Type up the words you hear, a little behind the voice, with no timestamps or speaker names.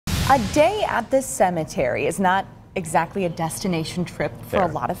A day at this cemetery is not exactly a destination trip for a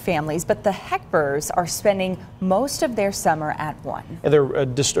lot of families, but the Heckbers are spending most of their summer at one. And they're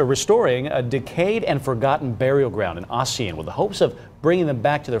restoring a decayed and forgotten burial ground in Ossian with the hopes of bringing them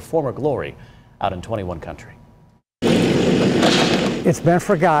back to their former glory out in 21 country. It's been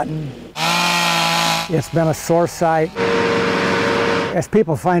forgotten. It's been a sore sight. As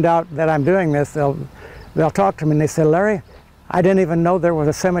people find out that I'm doing this, they'll talk to me and they say, "Larry, I didn't even know there was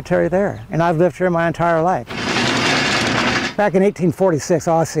a cemetery there, and I've lived here my entire life." Back in 1846,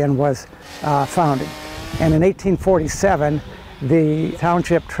 Ossian was founded, and in 1847, the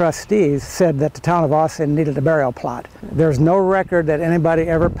township trustees said that the town of Ossian needed a burial plot. There's no record that anybody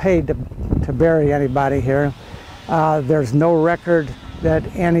ever paid to bury anybody here. There's no record that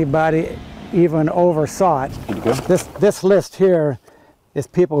anybody even oversaw it. This list here is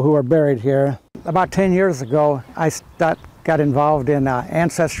people who are buried here. About 10 years ago, I got involved in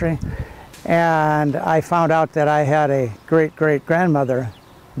ancestry, and I found out that I had a great-great-grandmother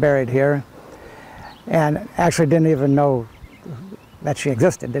buried here, and actually didn't even know that she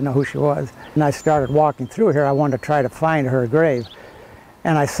existed, didn't know who she was. And I started walking through here. I wanted to try to find her grave,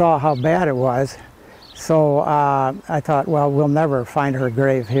 and I saw how bad it was. So I thought, well, we'll never find her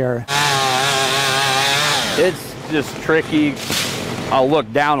grave here. It's just tricky. I'll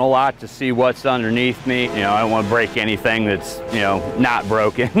look down a lot to see what's underneath me. You know, I don't want to break anything that's, not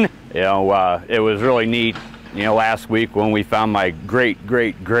broken. It was really neat, last week when we found my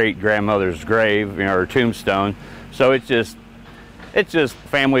great-great-great-grandmother's grave, her tombstone. So it's just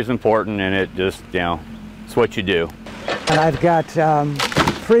family's important, and it just, it's what you do. And I've got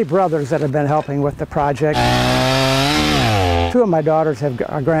 3 brothers that have been helping with the project. 2 of my daughters have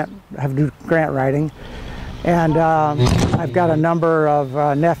do grant writing. And I've got a number of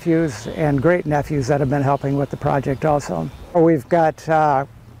nephews and great-nephews that have been helping with the project also. We've got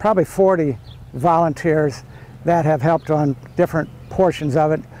probably 40 volunteers that have helped on different portions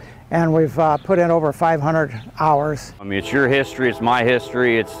of it, and we've put in over 500 hours. I mean, it's your history, it's my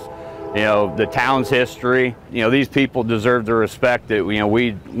history, it's the town's history. These people deserve the respect that we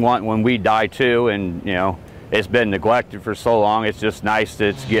want when we die too, and it's been neglected for so long. It's just nice that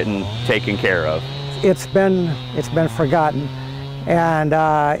it's getting taken care of. It's been forgotten, and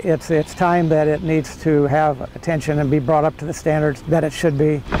it's time that it needs to have attention and be brought up to the standards that it should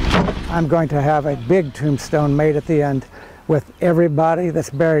be. I'm going to have a big tombstone made at the end with everybody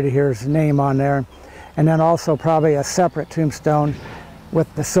that's buried here's name on there, and then also probably a separate tombstone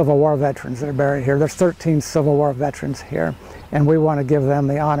with the Civil War veterans that are buried here. There's 13 Civil War veterans here, and we want to give them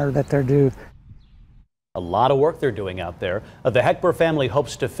the honor that they're due. A lot of work they're doing out there. The Heckber family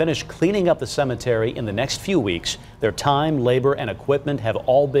hopes to finish cleaning up the cemetery in the next few weeks. Their time, labor, and equipment have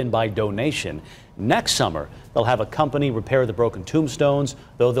all been by donation. Next summer, they'll have a company repair the broken tombstones,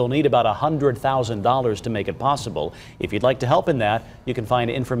 though they'll need about $100,000 to make it possible. If you'd like to help in that, you can find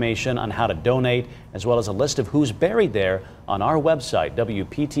information on how to donate, as well as a list of who's buried there on our website,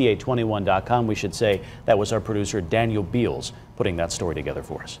 WPTA21.com. We should say that was our producer, Daniel Beals, putting that story together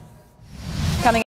for us.